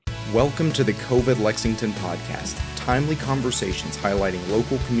Welcome to the COVID Lexington podcast, timely conversations highlighting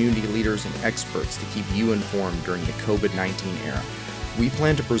local community leaders and experts to keep you informed during the COVID-19 era. We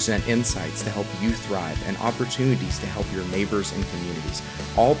plan to present insights to help you thrive and opportunities to help your neighbors and communities,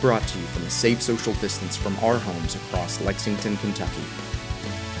 all brought to you from a safe social distance from our homes across Lexington, Kentucky.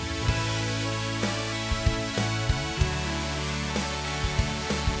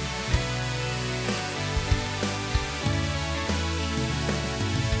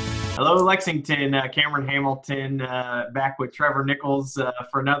 Hello, Lexington. Cameron Hamilton back with Trevor Nichols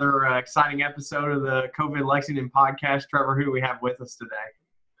for another exciting episode of the COVID Lexington podcast. Trevor, who do we have with us today?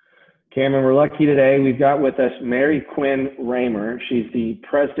 Cameron, we're lucky today. We've got with us Mary Quinn Raymer. She's the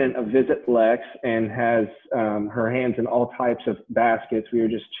president of Visit Lex and has her hands in all types of baskets. We were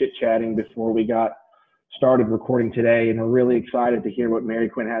just chit-chatting before we got started recording today, and we're really excited to hear what Mary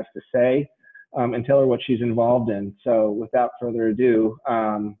Quinn has to say and tell her what she's involved in. So without further ado,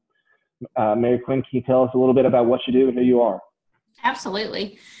 Mary Quinn, can you tell us a little bit about what you do and who you are?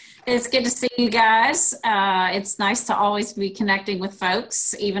 Absolutely. It's good to see you guys. It's nice to always be connecting with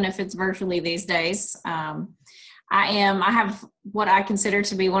folks, even if it's virtually these days. I have what I consider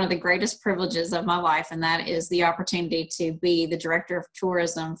to be one of the greatest privileges of my life, and that is the opportunity to be the director of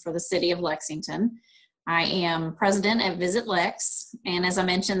tourism for the city of Lexington. I am president at Visit Lex, and as I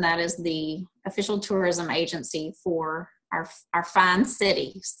mentioned, that is the official tourism agency for our fine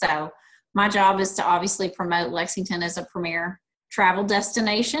city. So my job is to obviously promote Lexington as a premier travel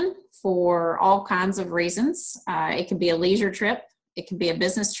destination for all kinds of reasons. It could be a leisure trip, it could be a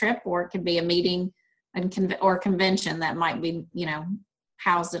business trip, or it could be a meeting or convention that might be,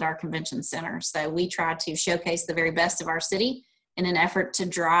 housed at our convention center. So we try to showcase the very best of our city in an effort to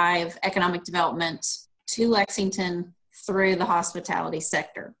drive economic development to Lexington through the hospitality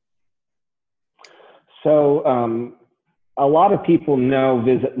sector. So, a lot of people know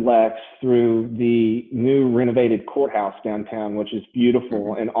Visit Lex through the new renovated courthouse downtown, which is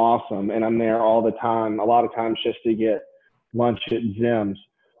beautiful and awesome. And I'm there all the time, a lot of times just to get lunch at Zim's.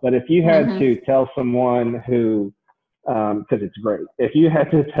 But if you had to tell someone who, because it's great, if you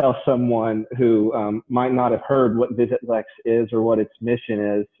had to tell someone who might not have heard what Visit Lex is or what its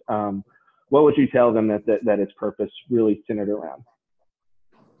mission is, what would you tell them that its purpose really centered around?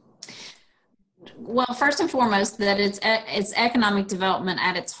 Well, first and foremost, that it's economic development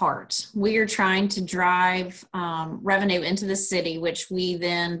at its heart. We are trying to drive revenue into the city, which we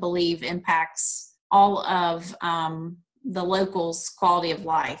then believe impacts all of the locals' quality of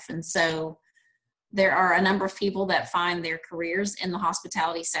life. And so there are a number of people that find their careers in the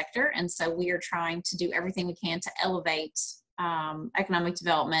hospitality sector. And so we are trying to do everything we can to elevate economic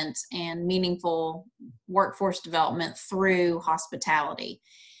development and meaningful workforce development through hospitality.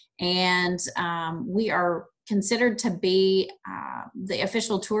 And we are considered to be the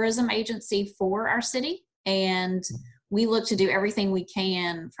official tourism agency for our city. And we look to do everything we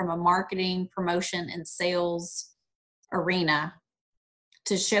can from a marketing, promotion, and sales arena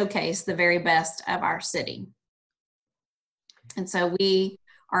to showcase the very best of our city. And so we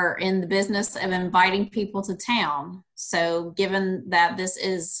are in the business of inviting people to town. So given that this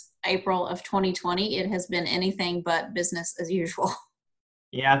is April of 2020, it has been anything but business as usual.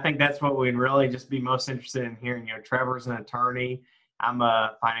 Yeah, I think that's what we'd really just be most interested in hearing. Trevor's an attorney. I'm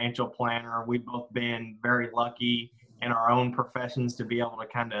a financial planner. We've both been very lucky in our own professions to be able to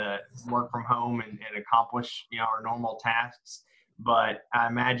kind of work from home and accomplish, our normal tasks. But I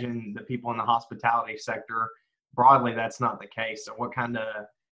imagine the people in the hospitality sector, broadly, that's not the case. So what kind of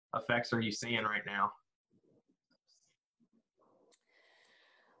effects are you seeing right now?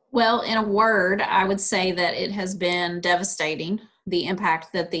 Well, in a word, I would say that it has been devastating, the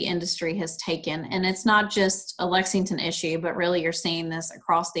impact that the industry has taken. And it's not just a Lexington issue, but really you're seeing this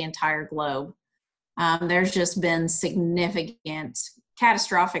across the entire globe. There's just been significant,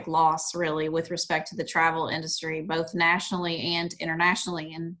 catastrophic loss, really, with respect to the travel industry, both nationally and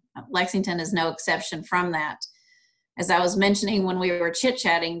internationally. And Lexington is no exception from that. As I was mentioning when we were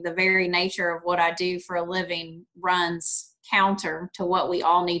chit-chatting, the very nature of what I do for a living runs counter to what we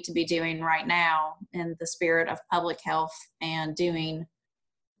all need to be doing right now in the spirit of public health and doing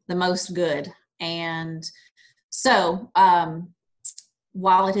the most good. And so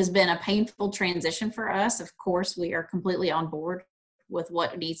while it has been a painful transition for us, of course, we are completely on board with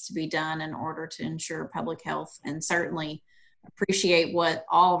what needs to be done in order to ensure public health, and certainly appreciate what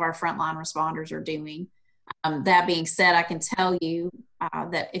all of our frontline responders are doing. That being said, I can tell you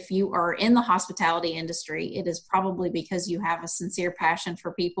that if you are in the hospitality industry, it is probably because you have a sincere passion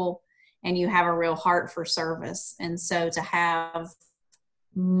for people and you have a real heart for service. And so to have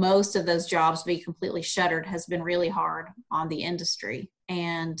most of those jobs be completely shuttered has been really hard on the industry.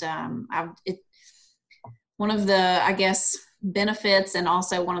 And one of the, I guess, benefits and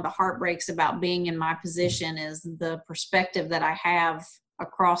also one of the heartbreaks about being in my position is the perspective that I have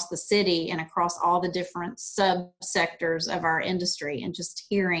across the city and across all the different subsectors of our industry, and just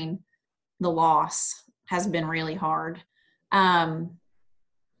hearing the loss has been really hard. That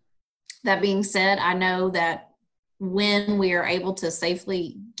being said, I know that when we are able to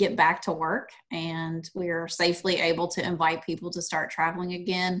safely get back to work and we are safely able to invite people to start traveling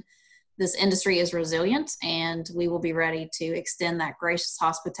again, this industry is resilient, and we will be ready to extend that gracious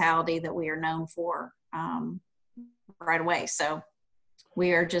hospitality that we are known for right away. So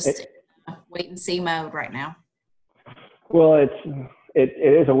we are just in a wait and see mode right now. Well, it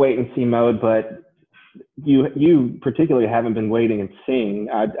is a wait and see mode, but you particularly haven't been waiting and seeing.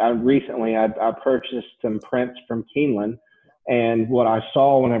 I recently purchased some prints from Keeneland, and what I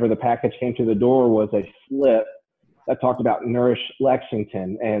saw whenever the package came to the door was a slip that talked about Nourish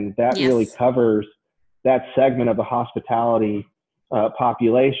Lexington, and that really covers that segment of the hospitality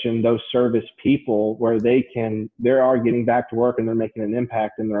population, those service people, where they are getting back to work and they're making an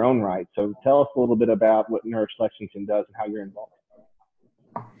impact in their own right. So tell us a little bit about what Nourish Lexington does and how you're involved.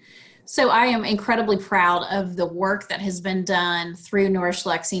 So I am incredibly proud of the work that has been done through Nourish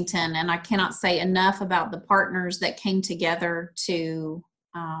Lexington, and I cannot say enough about the partners that came together to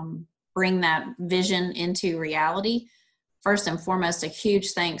bring that vision into reality. First and foremost, a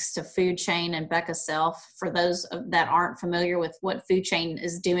huge thanks to Food Chain and Becca Self. For those that aren't familiar with what Food Chain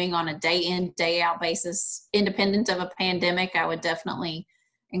is doing on a day in, day out basis, independent of a pandemic, I would definitely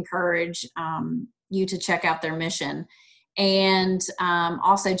encourage you to check out their mission. And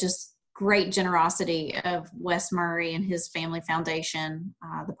also just great generosity of Wes Murray and his family foundation,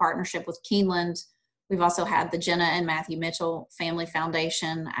 the partnership with Keeneland. We've also had the Jenna and Matthew Mitchell Family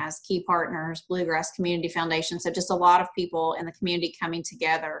Foundation as key partners, Bluegrass Community Foundation. So just a lot of people in the community coming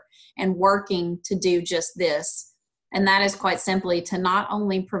together and working to do just this. And that is quite simply to not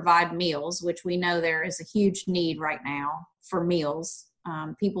only provide meals, which we know there is a huge need right now for meals.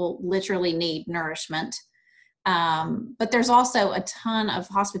 People literally need nourishment. But there's also a ton of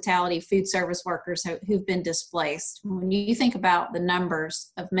hospitality food service workers who've been displaced. When you think about the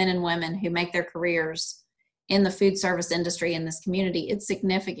numbers of men and women who make their careers in the food service industry in this community, it's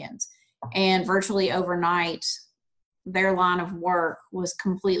significant. And virtually overnight, their line of work was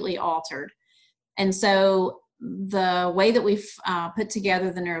completely altered. And so the way that we've put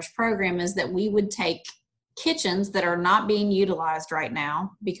together the Nourish program is that we would take kitchens that are not being utilized right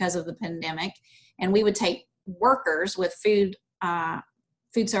now because of the pandemic, and we would take workers with food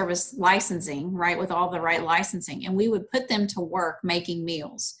service licensing, right, with all the right licensing, and we would put them to work making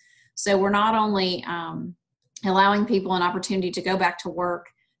meals. So we're not only allowing people an opportunity to go back to work,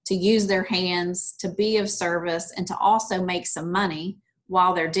 to use their hands, to be of service, and to also make some money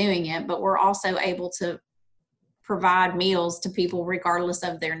while they're doing it, but we're also able to provide meals to people regardless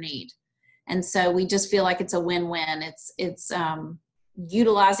of their need. And so we just feel like it's a win-win. It's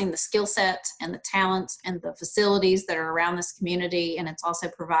utilizing the skill set and the talent and the facilities that are around this community, and it's also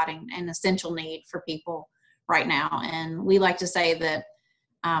providing an essential need for people right now. And we like to say that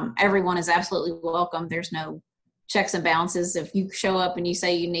everyone is absolutely welcome. There's no checks and balances. If you show up and you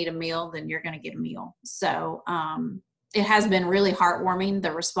say you need a meal, then you're going to get a meal. So it has been really heartwarming,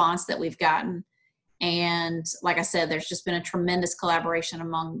 the response that we've gotten. And like I said, there's just been a tremendous collaboration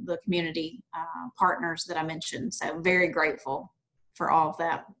among the community partners that I mentioned. So very grateful for all of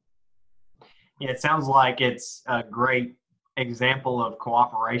that. Yeah, it sounds like it's a great example of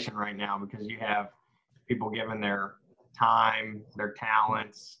cooperation right now, because you have people giving their time, their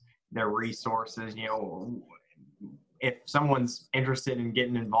talents, their resources. You know, if someone's interested in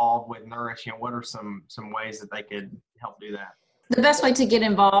getting involved with Nourish, you know, what are some ways that they could help do that? The best way to get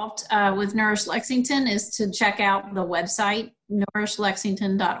involved with Nourish Lexington is to check out the website,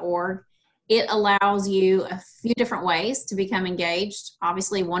 nourishlexington.org. It allows you a few different ways to become engaged.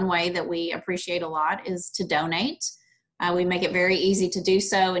 Obviously, one way that we appreciate a lot is to donate. We make it very easy to do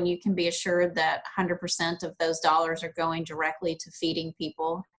so, and you can be assured that 100% of those dollars are going directly to feeding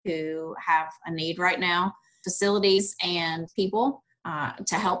people who have a need right now, facilities and people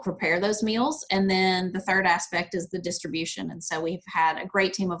to help prepare those meals. And then the third aspect is the distribution. And so we've had a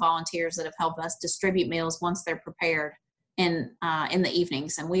great team of volunteers that have helped us distribute meals once they're prepared in the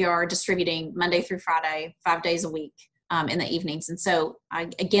evenings. And we are distributing Monday through Friday, 5 days a week in the evenings. And so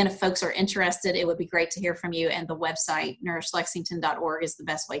again, if folks are interested, it would be great to hear from you. And the website, nourishlexington.org, is the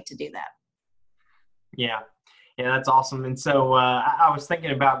best way to do that. Yeah, that's awesome. And so I was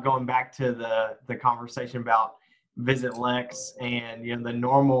thinking about going back to the conversation about Visit Lex and, the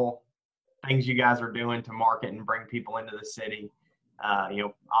normal things you guys are doing to market and bring people into the city,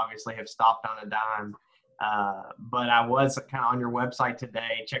 obviously have stopped on a dime. But I was kind of on your website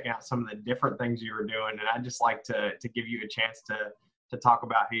today, checking out some of the different things you were doing. And I'd just like to give you a chance to talk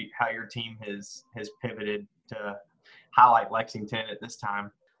about how your team has pivoted to highlight Lexington at this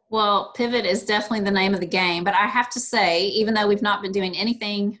time. Well, pivot is definitely the name of the game, but I have to say, even though we've not been doing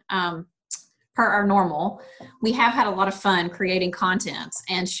anything per our normal, we have had a lot of fun creating content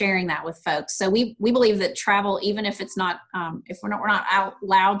and sharing that with folks. So we believe that travel, even if it's not, if we're not out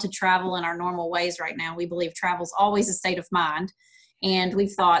allowed to travel in our normal ways right now, we believe travel is always a state of mind. And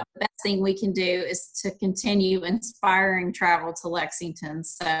we've thought the best thing we can do is to continue inspiring travel to Lexington.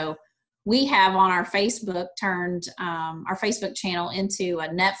 So we have on our Facebook turned our Facebook channel into a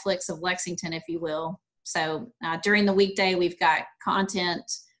Netflix of Lexington, if you will. So during the weekday, we've got content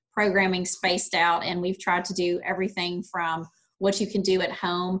programming spaced out, and we've tried to do everything from what you can do at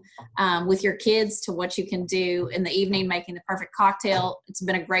home with your kids to what you can do in the evening making the perfect cocktail. It's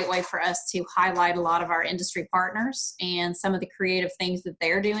been a great way for us to highlight a lot of our industry partners and some of the creative things that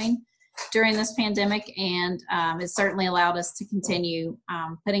they're doing during this pandemic, and it certainly allowed us to continue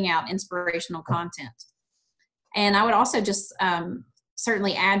putting out inspirational content. And I would also just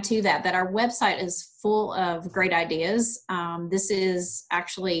certainly add to that our website is full of great ideas. This is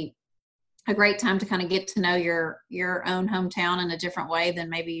actually a great time to kind of get to know your own hometown in a different way than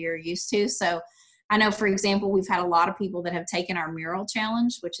maybe you're used to. So I know, for example, we've had a lot of people that have taken our mural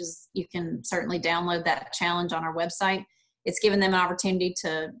challenge, which is, you can certainly download that challenge on our website. It's given them an opportunity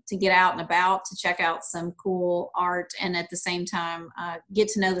to get out and about, to check out some cool art, and at the same time get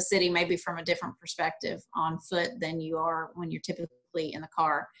to know the city maybe from a different perspective on foot than you are when you're typically in the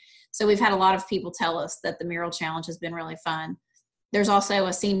car. So we've had a lot of people tell us that the mural challenge has been really fun. There's also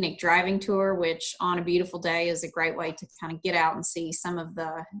a scenic driving tour, which on a beautiful day is a great way to kind of get out and see some of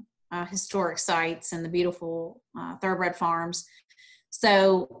the historic sites and the beautiful thoroughbred farms.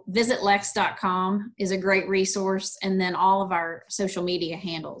 So visitlex.com is a great resource. And then all of our social media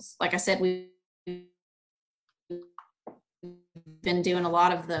handles. Like I said, we've been doing a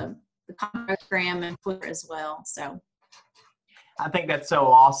lot of the program and Twitter as well. So I think that's so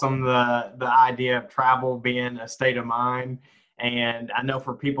awesome, the idea of travel being a state of mind. And I know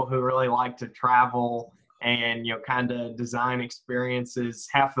for people who really like to travel and, kind of design experiences,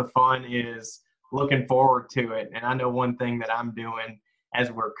 half the fun is looking forward to it. And I know one thing that I'm doing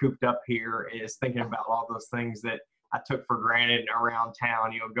as we're cooped up here is thinking about all those things that I took for granted around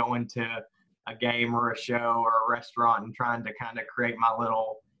town, going to a game or a show or a restaurant and trying to kind of create my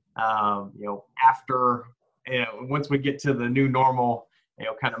little, after, once we get to the new normal,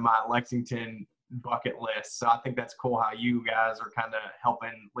 kind of my Lexington bucket list. So I think that's cool how you guys are kind of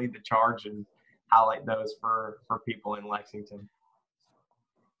helping lead the charge and highlight those for people in Lexington.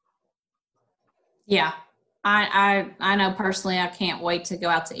 Yeah. I know personally, I can't wait to go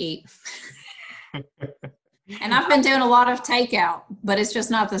out to eat. And I've been doing a lot of takeout, but it's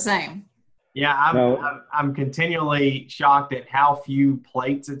just not the same. Yeah, I'm continually shocked at how few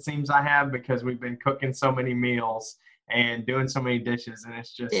plates it seems I have, because we've been cooking so many meals and doing so many dishes, and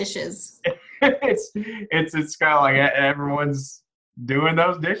it's just dishes. It's kind of like everyone's doing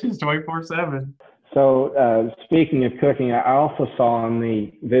those dishes 24/7. So speaking of cooking, I also saw on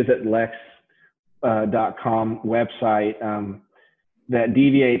the visitlex.com website that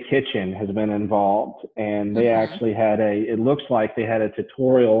Deviate Kitchen has been involved, and they actually had it looks like they had a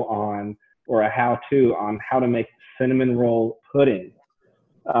tutorial on, or a how-to on how to make cinnamon roll pudding.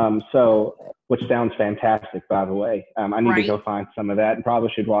 Which sounds fantastic, by the way. I need to go find some of that, and probably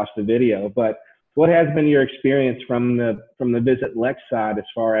should watch the video. But what has been your experience from the Visit Lex side as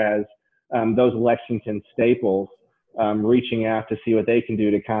far as those Lexington staples, reaching out to see what they can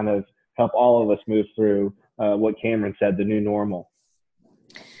do to kind of help all of us move through what Cameron said, the new normal?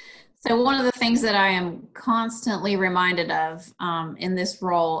 So one of the things that I am constantly reminded of in this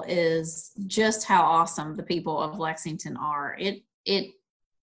role is just how awesome the people of Lexington are.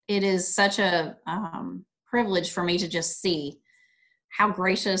 It is such a privilege for me to just see how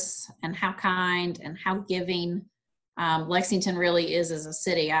gracious and how kind and how giving Lexington really is as a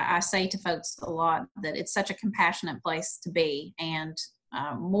city. I say to folks a lot that it's such a compassionate place to be, and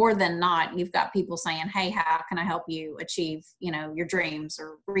more than not, you've got people saying, hey, how can I help you achieve, your dreams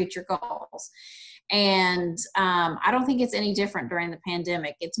or reach your goals? And I don't think it's any different during the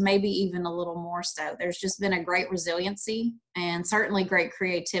pandemic. It's maybe even a little more so. There's just been a great resiliency and certainly great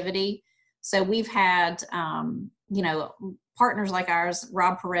creativity. So we've had, partners like ours,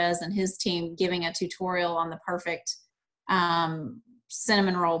 Rob Perez and his team, giving a tutorial on the perfect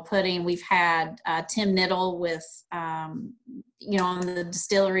cinnamon roll pudding. We've had Tim Niddle with, on the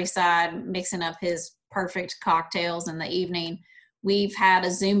distillery side, mixing up his perfect cocktails in the evening. We've had a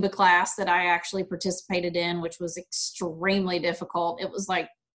Zumba class that I actually participated in, which was extremely difficult. It was like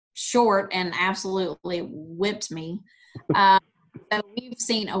short and absolutely whipped me. So we've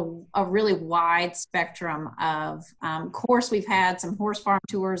seen a really wide spectrum of course. We've had some horse farm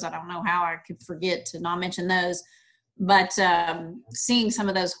tours. I don't know how I could forget to not mention those, but seeing some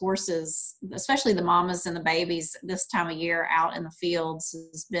of those horses, especially the mamas and the babies this time of year out in the fields,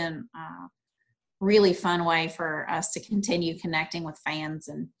 has been really fun way for us to continue connecting with fans.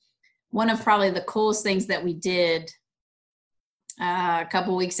 And one of probably the coolest things that we did a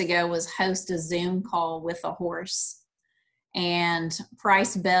couple weeks ago was host a Zoom call with a horse. And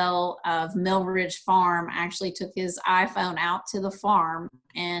Price Bell of Millridge Farm actually took his iPhone out to the farm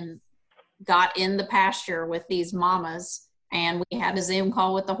and got in the pasture with these mamas, and we had a Zoom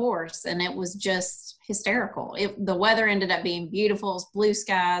call with the horse, and it was just hysterical. The weather ended up being beautiful. It's blue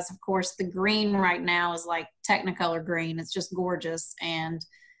skies. Of course, the green right now is like Technicolor green. It's just gorgeous. And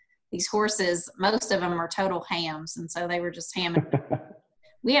these horses, most of them are total hams, and so they were just hamming.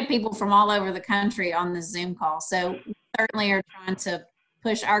 We had people from all over the country on this Zoom call. So we certainly are trying to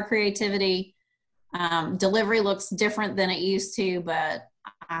push our creativity. Delivery looks different than it used to, but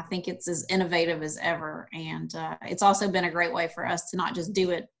I think it's as innovative as ever. And it's also been a great way for us to not just do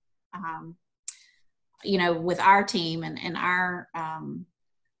it, with our team and our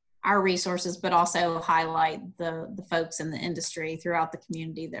resources, but also highlight the folks in the industry throughout the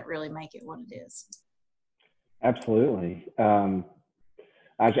community that really make it what it is. Absolutely.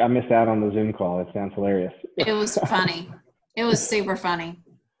 I missed out on the Zoom call. It sounds hilarious. It was funny. It was super funny.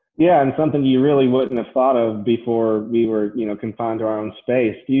 Yeah, and something you really wouldn't have thought of before we were, confined to our own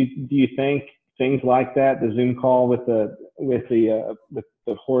space. Do you think things like that, the Zoom call with the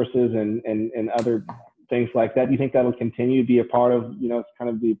horses and other things like that, do you think that will continue to be a part of, kind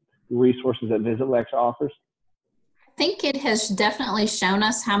of the resources that Visit Lex offers? I think it has definitely shown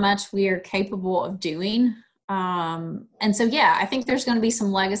us how much we are capable of doing. And so, yeah, I think there's going to be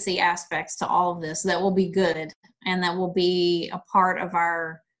some legacy aspects to all of this that will be good and that will be a part of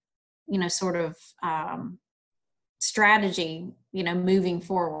our, sort of strategy, moving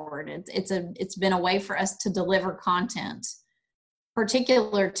forward. It's been a way for us to deliver content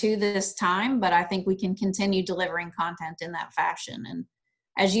particular to this time, but I think we can continue delivering content in that fashion. And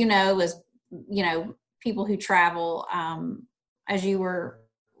as people who travel, as you were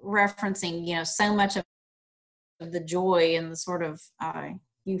referencing, so much of the joy and the sort of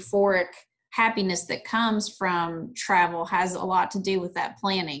euphoric happiness that comes from travel has a lot to do with that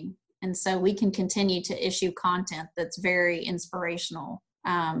planning. And so we can continue to issue content that's very inspirational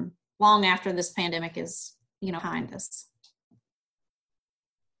long after this pandemic is, behind us.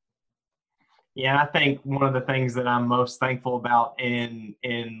 Yeah, I think one of the things that I'm most thankful about in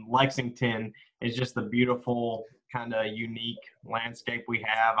Lexington is just the beautiful kind of unique landscape we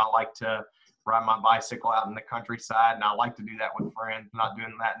have. I like to ride my bicycle out in the countryside, and I like to do that with friends. I'm not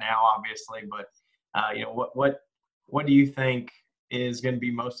doing that now, obviously, but what do you think is going to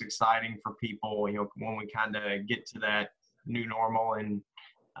be most exciting for people, when we kind of get to that new normal and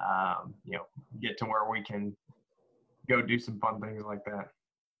get to where we can go do some fun things like that?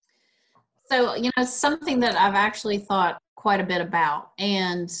 So, something that I've actually thought quite a bit about,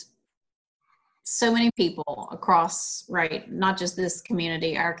 and so many people across, right, not just this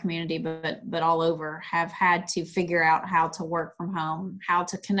community, our community, but all over, have had to figure out how to work from home, how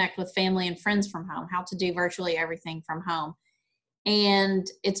to connect with family and friends from home, how to do virtually everything from home. And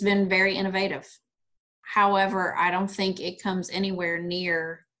it's been very innovative. However, I don't think it comes anywhere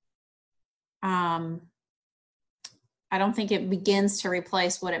near, I don't think it begins to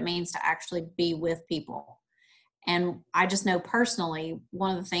replace what it means to actually be with people. And I just know personally,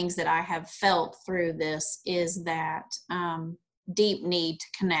 one of the things that I have felt through this is that deep need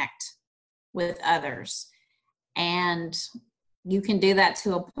to connect with others. And you can do that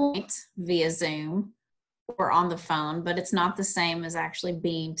to a point via Zoom or on the phone, but it's not the same as actually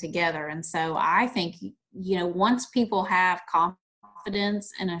being together. And so I think, once people have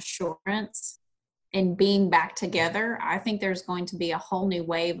confidence and assurance in being back together, I think there's going to be a whole new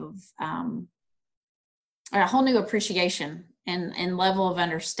wave of a whole new appreciation and level of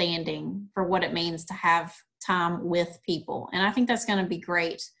understanding for what it means to have time with people. And I think that's going to be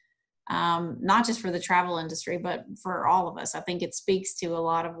great, not just for the travel industry, but for all of us. I think it speaks to a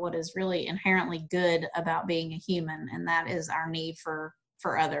lot of what is really inherently good about being a human, and that is our need for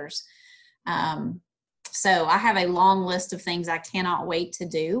others. So I have a long list of things I cannot wait to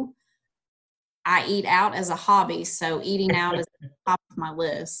do. I eat out as a hobby, so eating out is top of my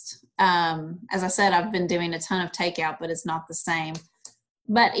list. As I said, I've been doing a ton of takeout, but it's not the same.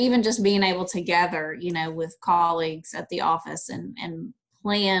 But even just being able to gather, with colleagues at the office and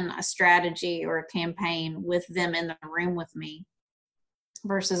plan a strategy or a campaign with them in the room with me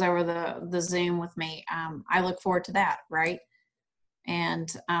versus over the Zoom with me, I look forward to that, right?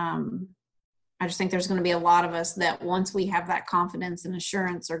 And I just think there's going to be a lot of us that once we have that confidence and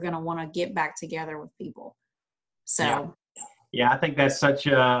assurance are going to want to get back together with people. So, yeah, I think that's such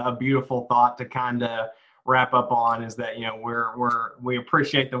a beautiful thought to kind of wrap up on, is that, we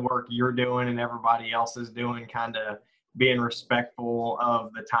appreciate the work you're doing and everybody else is doing, kind of being respectful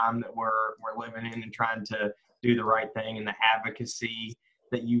of the time that we're living in and trying to do the right thing, and the advocacy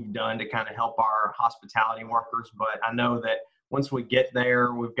that you've done to kind of help our hospitality workers. But I know that once we get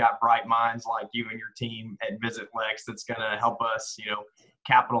there, we've got bright minds like you and your team at Visit Lex that's going to help us,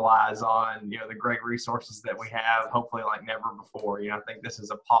 capitalize on, the great resources that we have, hopefully like never before. I think this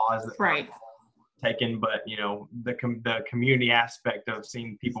is a pause that right. taken, but, the community aspect of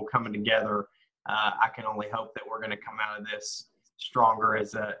seeing people coming together, I can only hope that we're going to come out of this stronger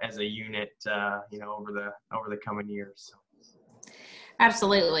as a unit, over the coming years.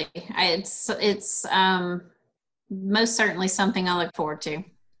 Absolutely. It's most certainly something I look forward to.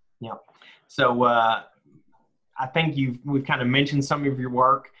 Yeah. So I think we've kind of mentioned some of your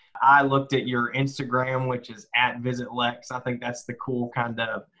work. I looked at your Instagram, which is @VisitLex. I think that's the cool kind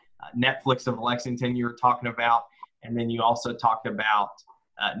of Netflix of Lexington you were talking about. And then you also talked about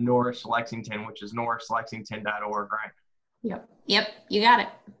Nourish Lexington, which is nourishlexington.org, right? Yep. You got it.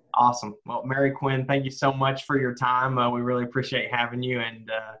 Awesome. Well, Mary Quinn, thank you so much for your time. We really appreciate having you, and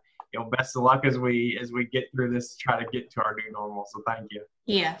best of luck as we get through this, try to get to our new normal. So thank you.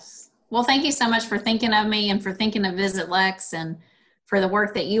 Yes. Well, thank you so much for thinking of me and for thinking of Visit Lex and for the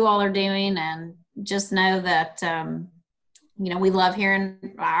work that you all are doing. And just know that, we love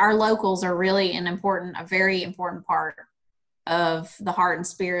hearing our locals are really a very important part of the heart and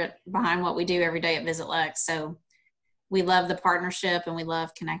spirit behind what we do every day at Visit Lex. So we love the partnership and we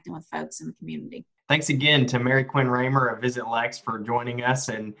love connecting with folks in the community. Thanks again to Mary Quinn Raymer of Visit Lex for joining us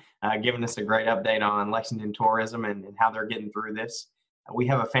and giving us a great update on Lexington tourism and how they're getting through this. We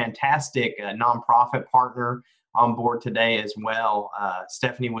have a fantastic nonprofit partner on board today as well.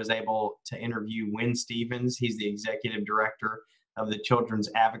 Stephanie was able to interview Wynn Stevens. He's the executive director of the Children's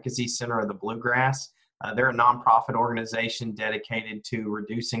Advocacy Center of the Bluegrass. They're a nonprofit organization dedicated to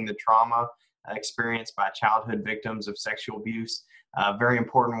reducing the trauma experienced by childhood victims of sexual abuse. Very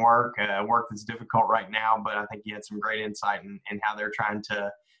important work that's difficult right now, but I think you had some great insight in how they're trying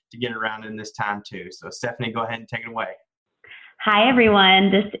to get around in this time too. So Stephanie, go ahead and take it away. Hi,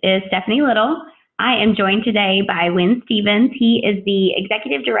 everyone. This is Stephanie Little. I am joined today by Wynn Stevens. He is the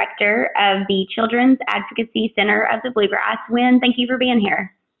Executive Director of the Children's Advocacy Center of the Bluegrass. Wynn, thank you for being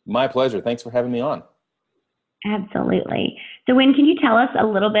here. My pleasure. Thanks for having me on. Absolutely. So Wynn, can you tell us a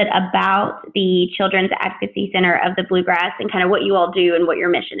little bit about the Children's Advocacy Center of the Bluegrass and kind of what you all do and what your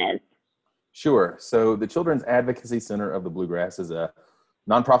mission is? Sure. So the Children's Advocacy Center of the Bluegrass is a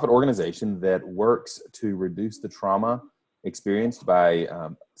nonprofit organization that works to reduce the trauma experienced by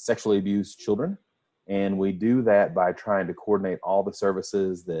sexually abused children. And we do that by trying to coordinate all the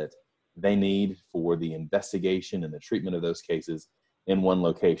services that they need for the investigation and the treatment of those cases in one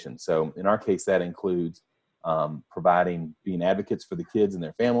location. So in our case, that includes being advocates for the kids and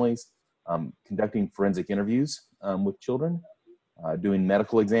their families, conducting forensic interviews with children, doing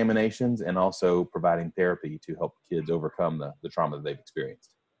medical examinations, and also providing therapy to help kids overcome the trauma that they've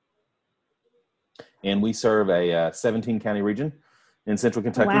experienced. And we serve a 17-county region in central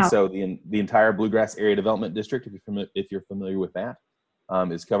Kentucky. Wow. So the entire Bluegrass Area Development District, if you're familiar with that,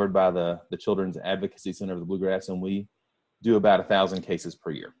 is covered by the Children's Advocacy Center of the Bluegrass, and we do about 1,000 cases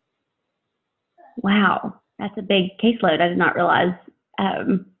per year. Wow, that's a big caseload. I did not realize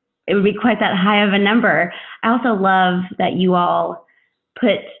it would be quite that high of a number. I also love that you all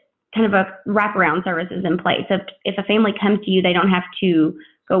put kind of a wraparound services in place. If a family comes to you, they don't have to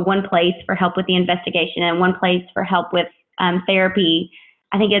go one place for help with the investigation and one place for help with therapy.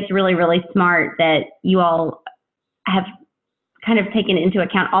 I think it's really, really smart that you all have kind of taken into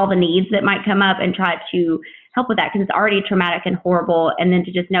account all the needs that might come up and try to help with that, because it's already traumatic and horrible. And then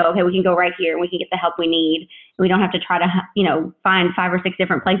to just know, okay, we can go right here and we can get the help we need. And we don't have to try to, find 5 or 6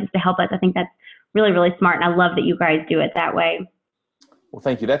 different places to help us. I think that's really, really smart. And I love that you guys do it that way. Well,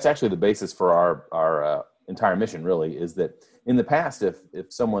 thank you. That's actually the basis for our entire mission, really, is that in the past, if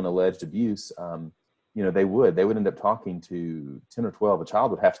someone alleged abuse, they would end up talking to 10 or 12. A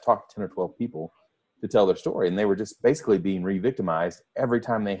child would have to talk to 10 or 12 people to tell their story. And they were just basically being re-victimized every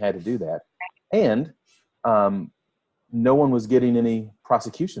time they had to do that. And no one was getting any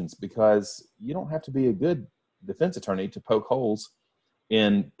prosecutions, because you don't have to be a good defense attorney to poke holes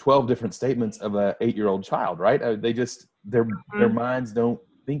in 12 different statements of a 8-year-old child, right? They just, their minds don't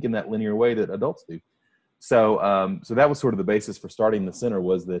think in that linear way that adults do. So that was sort of the basis for starting the center,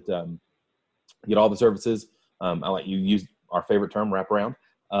 was that get all the services. I like, you use our favorite term, wraparound.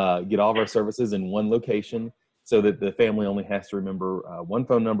 Get all of our services in one location, so that the family only has to remember one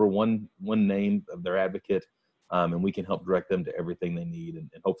phone number, one name of their advocate, and we can help direct them to everything they need, and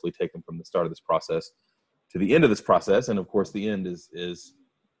hopefully take them from the start of this process to the end of this process. And of course, the end is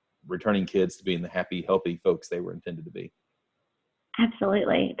returning kids to being the happy, healthy folks they were intended to be.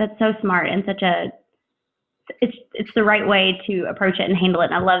 Absolutely. That's so smart, and it's the right way to approach it and handle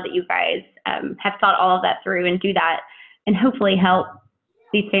it. And I love that you guys have thought all of that through and do that, and hopefully help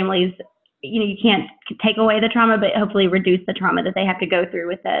these families. You can't take away the trauma, but hopefully reduce the trauma that they have to go through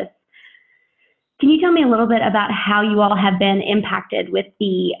with this. Can you tell me a little bit about how you all have been impacted with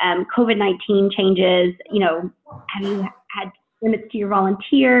the COVID-19 changes? Have you had limits to your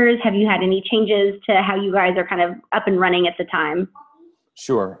volunteers? Have you had any changes to how you guys are kind of up and running at the time?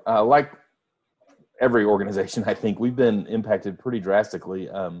 Sure. Like every organization, I think we've been impacted pretty drastically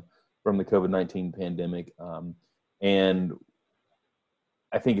from the COVID-19 pandemic. And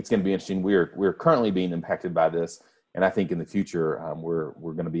I think it's going to be interesting. We're currently being impacted by this, and I think in the future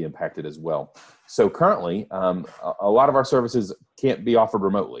we're going to be impacted as well. So currently, a lot of our services can't be offered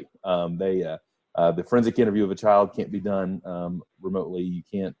remotely. The forensic interview of a child can't be done remotely. You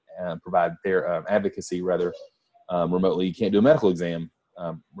can't provide their advocacy remotely. You can't do a medical exam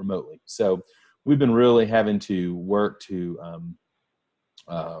remotely. So we've been really having to work to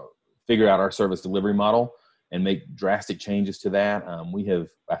figure out our service delivery model and make drastic changes to that. We have,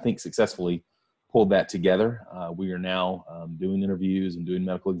 I think, successfully pulled that together. We are now doing interviews and doing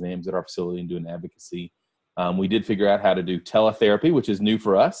medical exams at our facility and doing advocacy. We did figure out how to do teletherapy, which is new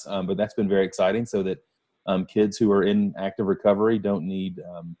for us, but that's been very exciting, so that kids who are in active recovery don't need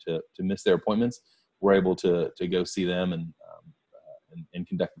to miss their appointments. We're able to go see them and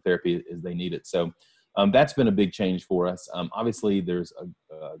conduct the therapy as they need it. So that's been a big change for us. Obviously, there's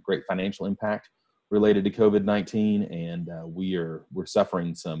a great financial impact related to COVID-19, and we're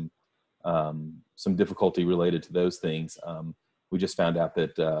suffering some difficulty related to those things. We just found out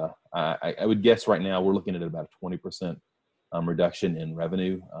that I would guess right now we're looking at about a 20% reduction in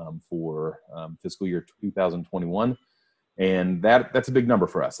revenue for fiscal year 2021, and that's a big number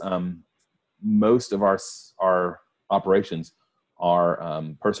for us. Most of our operations are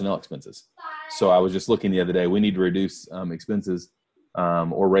personnel expenses. So I was just looking the other day. We need to reduce expenses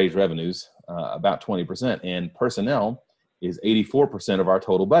or raise revenues about 20%, and personnel is 84% of our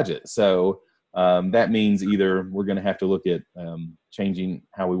total budget. So that means either we're going to have to look at changing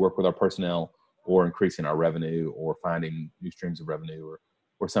how we work with our personnel, or increasing our revenue, or finding new streams of revenue,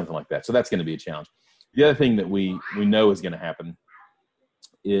 or something like that. So that's going to be a challenge. The other thing that we know is going to happen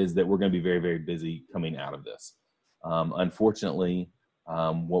is that we're going to be very, very busy coming out of this. Unfortunately,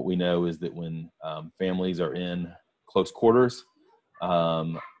 what we know is that when families are in close quarters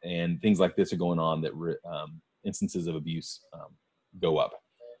and things like this are going on, that instances of abuse go up.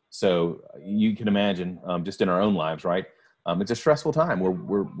 So you can imagine just in our own lives, right? It's a stressful time.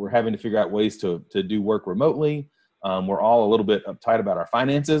 We're having to figure out ways to do work remotely. We're all a little bit uptight about our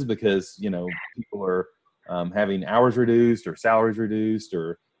finances because, people are having hours reduced or salaries reduced,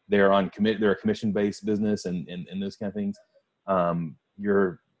 or they're a commission-based business and those kind of things.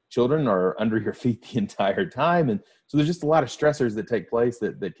 Your children are under your feet the entire time. And so there's just a lot of stressors that take place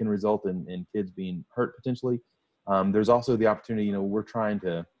that can result in kids being hurt potentially. There's also the opportunity, we're trying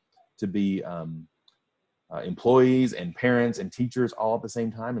to be employees and parents and teachers all at the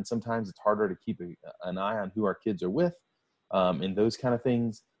same time. And sometimes it's harder to keep an eye on who our kids are with and those kind of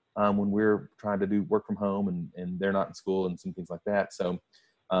things when we're trying to do work from home and they're not in school and some things like that. So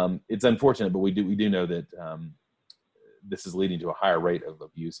it's unfortunate, but we do know that this is leading to a higher rate of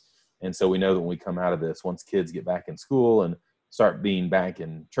abuse. And so we know that when we come out of this, once kids get back in school and start being back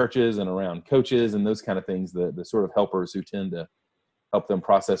in churches and around coaches and those kind of things, the sort of helpers who tend to help them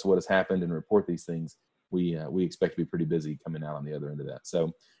process what has happened and report these things, we expect to be pretty busy coming out on the other end of that.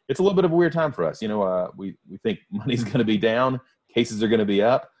 So it's a little bit of a weird time for us. We think money's going to be down, cases are going to be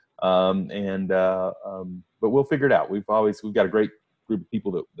up, but we'll figure it out. We've got a great group of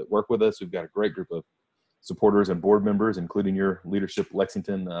people that work with us. We've got a great group of supporters and board members, including your Leadership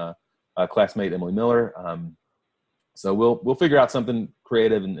Lexington classmate, Emily Miller. So we'll figure out something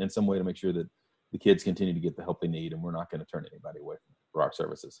creative in some way to make sure that the kids continue to get the help they need, and we're not going to turn anybody away for our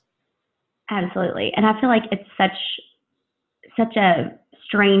services. Absolutely. And I feel like it's such a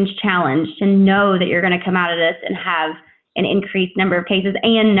strange challenge to know that you're going to come out of this and have an increased number of cases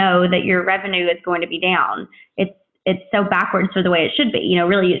and know that your revenue is going to be down. It's so backwards for the way it should be. You know,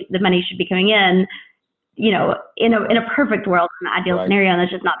 really the money should be coming in, you know, in a perfect world, in an ideal scenario, and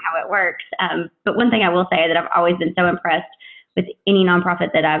that's just not how it works. But one thing I will say that I've always been so impressed with any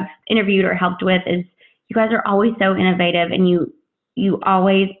nonprofit that I've interviewed or helped with is you guys are always so innovative, and you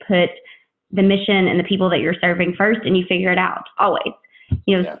always put the mission and the people that you're serving first, and you figure it out always.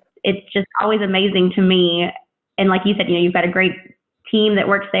 You know, it's just always amazing to me. And like you said, you know, you've got a great team that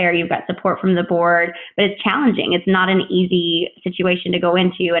works there. You've got support from the board, but it's challenging. It's not an easy situation to go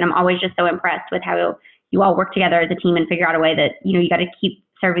into. And I'm always just so impressed with how you all work together as a team and figure out a way that, you know, you got to keep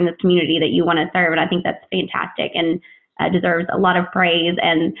serving this community that you want to serve. And I think that's fantastic and deserves a lot of praise.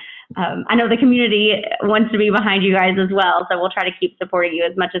 And I know the community wants to be behind you guys as well. So we'll try to keep supporting you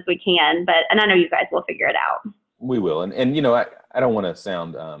as much as we can. And I know you guys will figure it out. We will. And you know, I don't want to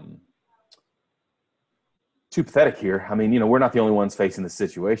sound too pathetic here. I mean, you know, we're not the only ones facing this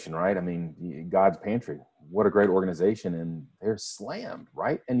situation, right? I mean, God's Pantry, what a great organization, and they're slammed,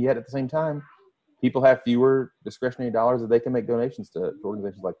 right? And yet at the same time, people have fewer discretionary dollars that they can make donations to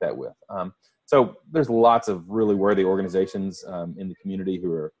organizations like that with. So there's lots of really worthy organizations in the community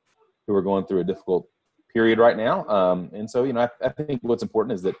who are going through a difficult period right now. And so, you know, I think what's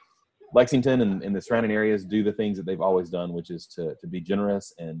important is that Lexington and the surrounding areas do the things that they've always done, which is to be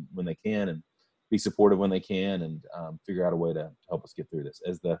generous and when they can, and be supportive when they can, and figure out a way to help us get through this.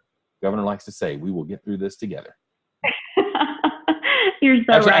 As the governor likes to say, we will get through this together. You're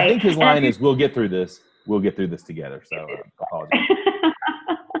so Actually, right. I think his line is, we'll get through this. We'll get through this together. So apologies.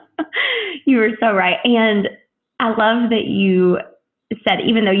 You were so right. And I love that you said,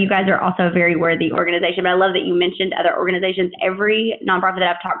 even though you guys are also a very worthy organization, but I love that you mentioned other organizations. Every nonprofit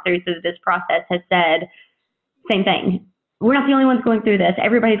that I've talked through this process has said same thing. We're not the only ones going through this.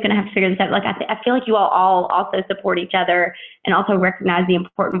 Everybody's going to have to figure this out. Like I feel like you all also support each other and also recognize the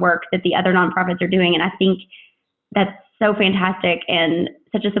important work that the other nonprofits are doing. And I think that's so fantastic and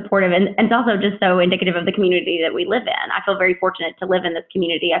such a supportive, and it's also just so indicative of the community that we live in. I feel very fortunate to live in this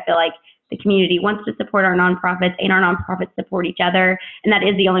community. I feel like the community wants to support our nonprofits, and our nonprofits support each other. And that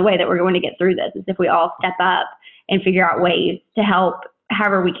is the only way that we're going to get through this, is if we all step up and figure out ways to help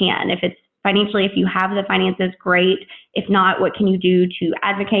however we can. If it's financially, if you have the finances, great. If not, what can you do to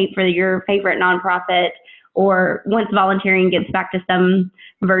advocate for your favorite nonprofit? Or once volunteering gets back to some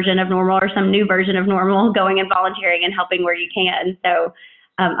version of normal or some new version of normal, going and volunteering and helping where you can. So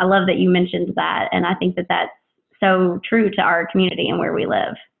I love that you mentioned that. And I think that that's so true to our community and where we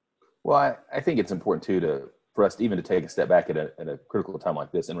live. Well, I think it's important too for us even to take a step back at a critical time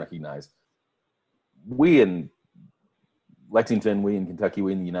like this and recognize we in Lexington, we in Kentucky,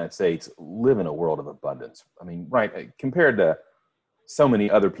 we in the United States live in a world of abundance. I mean, right, compared to so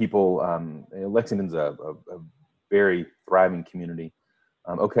many other people, Lexington's a very thriving community.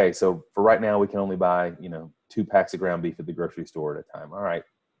 Okay, so for right now, we can only buy, 2 packs of ground beef at the grocery store at a time. All right.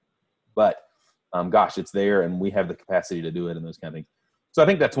 But gosh, it's there and we have the capacity to do it and those kind of things. So I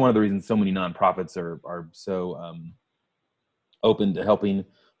think that's one of the reasons so many nonprofits are so open to helping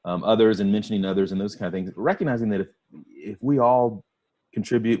others and mentioning others and those kind of things, recognizing that if we all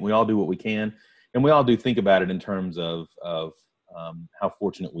contribute, we all do what we can, and we all do think about it in terms of how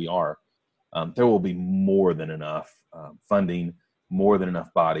fortunate we are, there will be more than enough funding, more than enough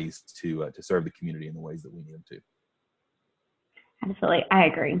bodies to serve the community in the ways that we need them to. Absolutely. I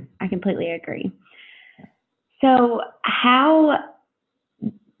agree. I completely agree. So how,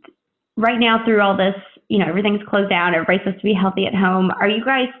 right now through all this, everything's closed down, everybody's supposed to be healthy at home, are you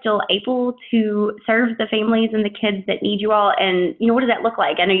guys still able to serve the families and the kids that need you all? And, what does that look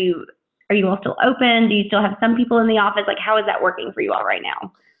like? I know are you all still open? Do you still have some people in the office? Like, how is that working for you all right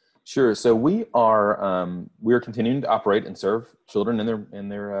now? Sure. So we are continuing to operate and serve children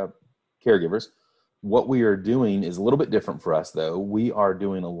and their caregivers. What we are doing is a little bit different for us, though. We are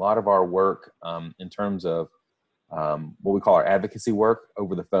doing a lot of our work in terms of what we call our advocacy work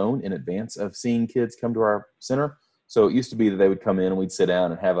over the phone in advance of seeing kids come to our center. So it used to be that they would come in and we'd sit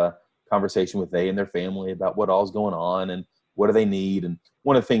down and have a conversation with they and their family about what all's going on and what do they need. And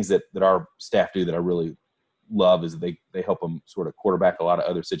one of the things that our staff do that I really love is they help them sort of quarterback a lot of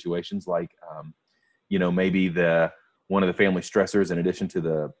other situations, like maybe one of the family stressors in addition to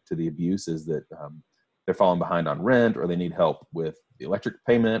the abuse is that they're falling behind on rent, or they need help with the electric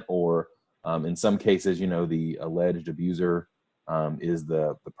payment, or in some cases, the alleged abuser is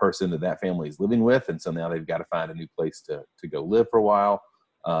the person that family is living with, and so now they've got to find a new place to go live for a while,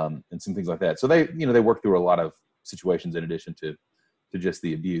 and some things like that. So they work through a lot of situations in addition to just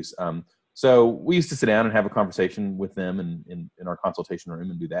the abuse. So we used to sit down and have a conversation with them in our consultation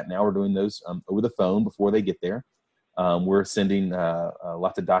room and do that. Now we're doing those over the phone before they get there. We're sending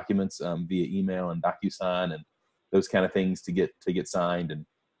lots of documents via email and DocuSign and those kind of things to get signed.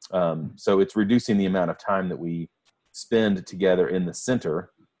 And so it's reducing the amount of time that we spend together in the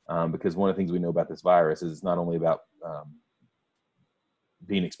center, because one of the things we know about this virus is it's not only about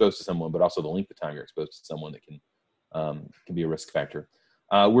being exposed to someone, but also the length of time you're exposed to someone that can be a risk factor.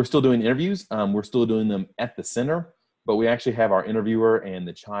 We're still doing interviews. We're still doing them at the center, but we actually have our interviewer and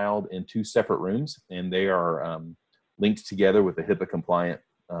the child in 2 separate rooms, and they are linked together with a HIPAA compliant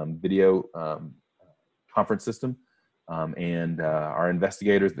video conference system. And our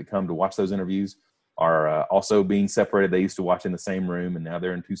investigators that come to watch those interviews are also being separated. They used to watch in the same room, and now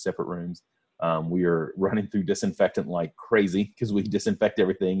they're in 2 separate rooms. We are running through disinfectant like crazy because we disinfect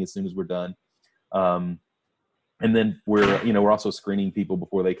everything as soon as we're done. And then we're also screening people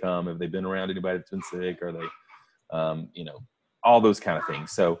before they come. Have they been around anybody that's been sick? Are they, all those kind of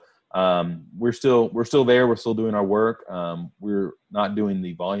things. So we're still there. We're still doing our work. We're not doing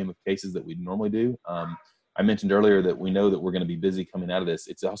the volume of cases that we normally do. I mentioned earlier that we know that we're going to be busy coming out of this.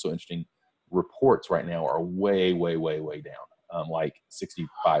 It's also interesting. Reports right now are way, way, way, way down, like 65%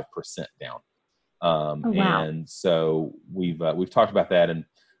 down. Oh, wow. And so we've talked about that, and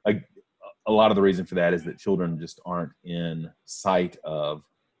a lot of the reason for that is that children just aren't in sight of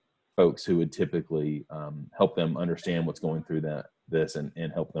folks who would typically help them understand what's going through this and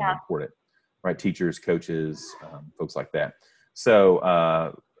help them report it, right? Teachers, coaches, folks like that. So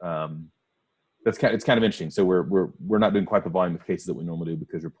it's kind of interesting. So we're not doing quite the volume of cases that we normally do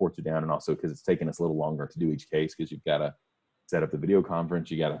because reports are down, and also because it's taking us a little longer to do each case because you've got to set up the video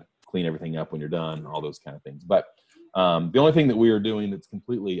conference, you got to clean everything up when you're done, all those kind of things. But the only thing that we are doing that's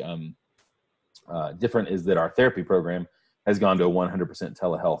completely different is that our therapy program has gone to a 100%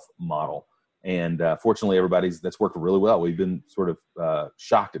 telehealth model. And fortunately, that's worked really well. We've been sort of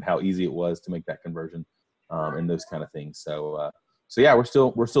shocked at how easy it was to make that conversion and those kind of things. So yeah, we're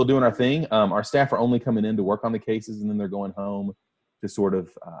still doing our thing. Our staff are only coming in to work on the cases, and then they're going home to sort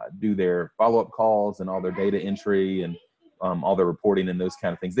of do their follow-up calls and all their data entry and all their reporting and those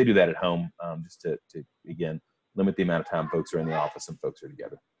kind of things. They do that at home just to again limit the amount of time folks are in the office and folks are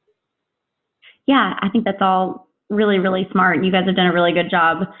together. Yeah, I think that's all really, really smart. You guys have done a really good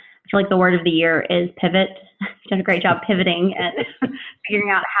job. I feel like the word of the year is pivot. You've done a great job pivoting and figuring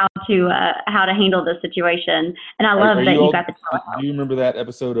out how to handle this situation. And I love that you got the telehealth. Do you remember that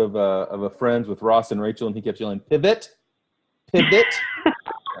episode of a Friends with Ross and Rachel, and he kept yelling, "Pivot, pivot"?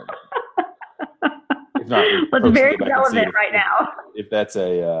 If not, well, it's very relevant right now. If that's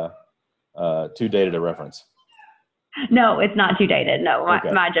too dated a reference. No, it's not too dated. No, Okay.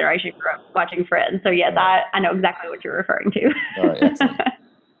 my generation grew up watching Friends. So yes, I know exactly what you're referring to. All right, excellent.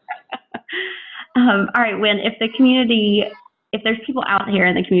 All right, Wynn, if there's people out here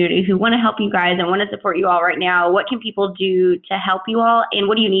in the community who want to help you guys and want to support you all right now, what can people do to help you all, and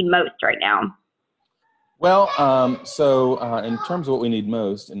what do you need most right now? Well, so in terms of what we need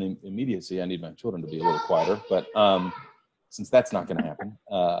most, in the immediacy, I need my children to be a little quieter, but since that's not going to happen,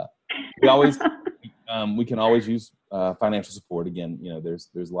 we can always use financial support. Again, there's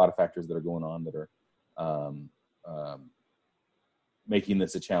a lot of factors that are going on that are making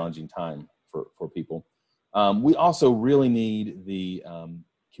this a challenging time for people. We also really need the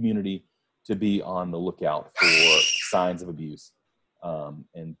community to be on the lookout for signs of abuse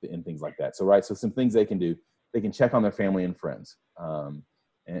and things like that. So some things they can do, they can check on their family and friends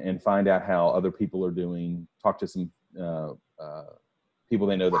and find out how other people are doing, talk to some people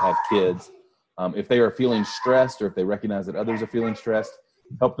they know that have kids. If they are feeling stressed or if they recognize that others are feeling stressed,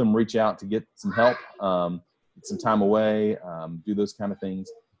 help them reach out to get some help, get some time away, do those kind of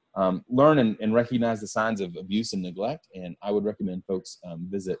things. Learn and recognize the signs of abuse and neglect. And I would recommend folks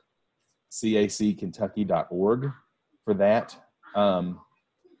visit cackentucky.org for that.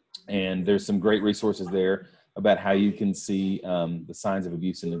 And there's some great resources there about how you can see the signs of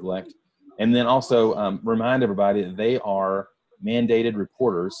abuse and neglect. And then also remind everybody that they are mandated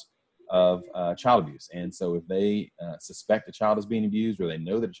reporters of child abuse. And so if they suspect a child is being abused or they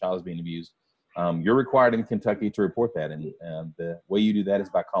know that a child is being abused, you're required in Kentucky to report that. And the way you do that is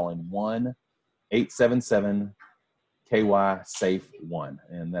by calling 1-877-KY-SAFE-1.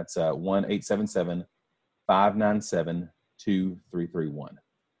 And that's 1-877-597-2331.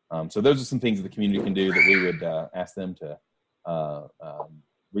 So those are some things that the community can do that we would ask them to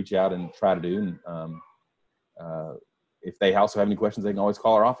reach out and try to do. And if they also have any questions, they can always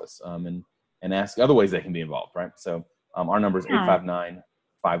call our office and ask other ways they can be involved, right? So our number is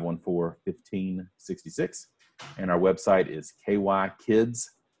 859-514-1566. And our website is kykids.org.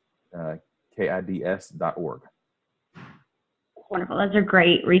 kids.org. Wonderful. Those are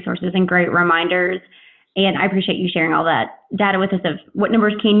great resources and great reminders. And I appreciate you sharing all that data with us of what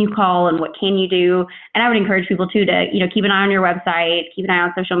numbers can you call and what can you do. And I would encourage people too to, keep an eye on your website, keep an eye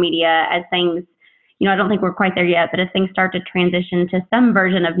on social media as things, I don't think we're quite there yet, but as things start to transition to some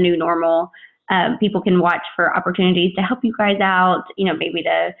version of new normal, people can watch for opportunities to help you guys out, maybe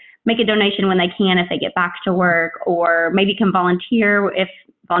to make a donation when they can if they get back to work, or maybe can volunteer if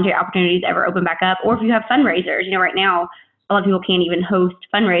volunteer opportunities ever open back up, or if you have fundraisers. Right now, a lot of people can't even host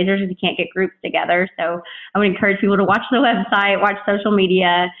fundraisers because you can't get groups together. So I would encourage people to watch the website, watch social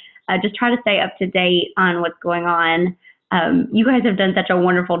media, just try to stay up to date on what's going on. You guys have done such a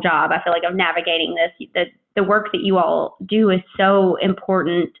wonderful job, I feel like, of navigating this. The work that you all do is so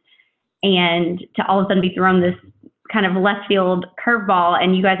important, and to all of a sudden be thrown this kind of left field curveball,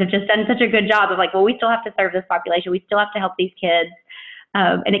 and you guys have just done such a good job of like, well, we still have to serve this population. We still have to help these kids.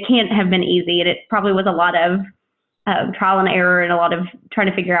 And it can't have been easy. And it probably was a lot of trial and error and a lot of trying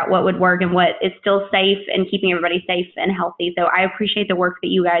to figure out what would work and what is still safe and keeping everybody safe and healthy. So I appreciate the work that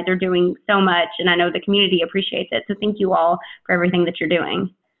you guys are doing so much, and I know the community appreciates it. So thank you all for everything that you're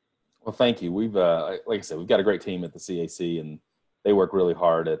doing. Well, thank you. We've, like I said, we've got a great team at the CAC, and they work really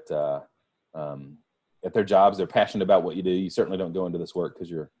hard at their jobs. They're passionate about what you do. You certainly don't go into this work because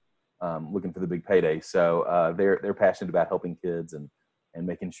you're looking for the big payday. So they're passionate about helping kids and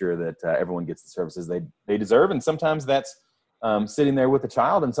making sure that everyone gets the services they deserve. And sometimes that's sitting there with a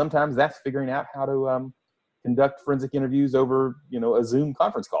child, and sometimes that's figuring out how to conduct forensic interviews over, a Zoom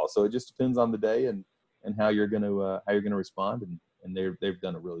conference call. So it just depends on the day and how you're going to respond. And they've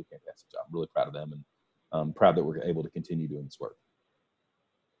done a really fantastic job. I'm really proud of them, and I'm proud that we're able to continue doing this work.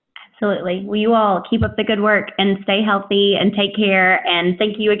 Absolutely. Well, you all keep up the good work and stay healthy and take care. And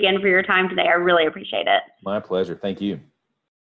thank you again for your time today. I really appreciate it. My pleasure. Thank you.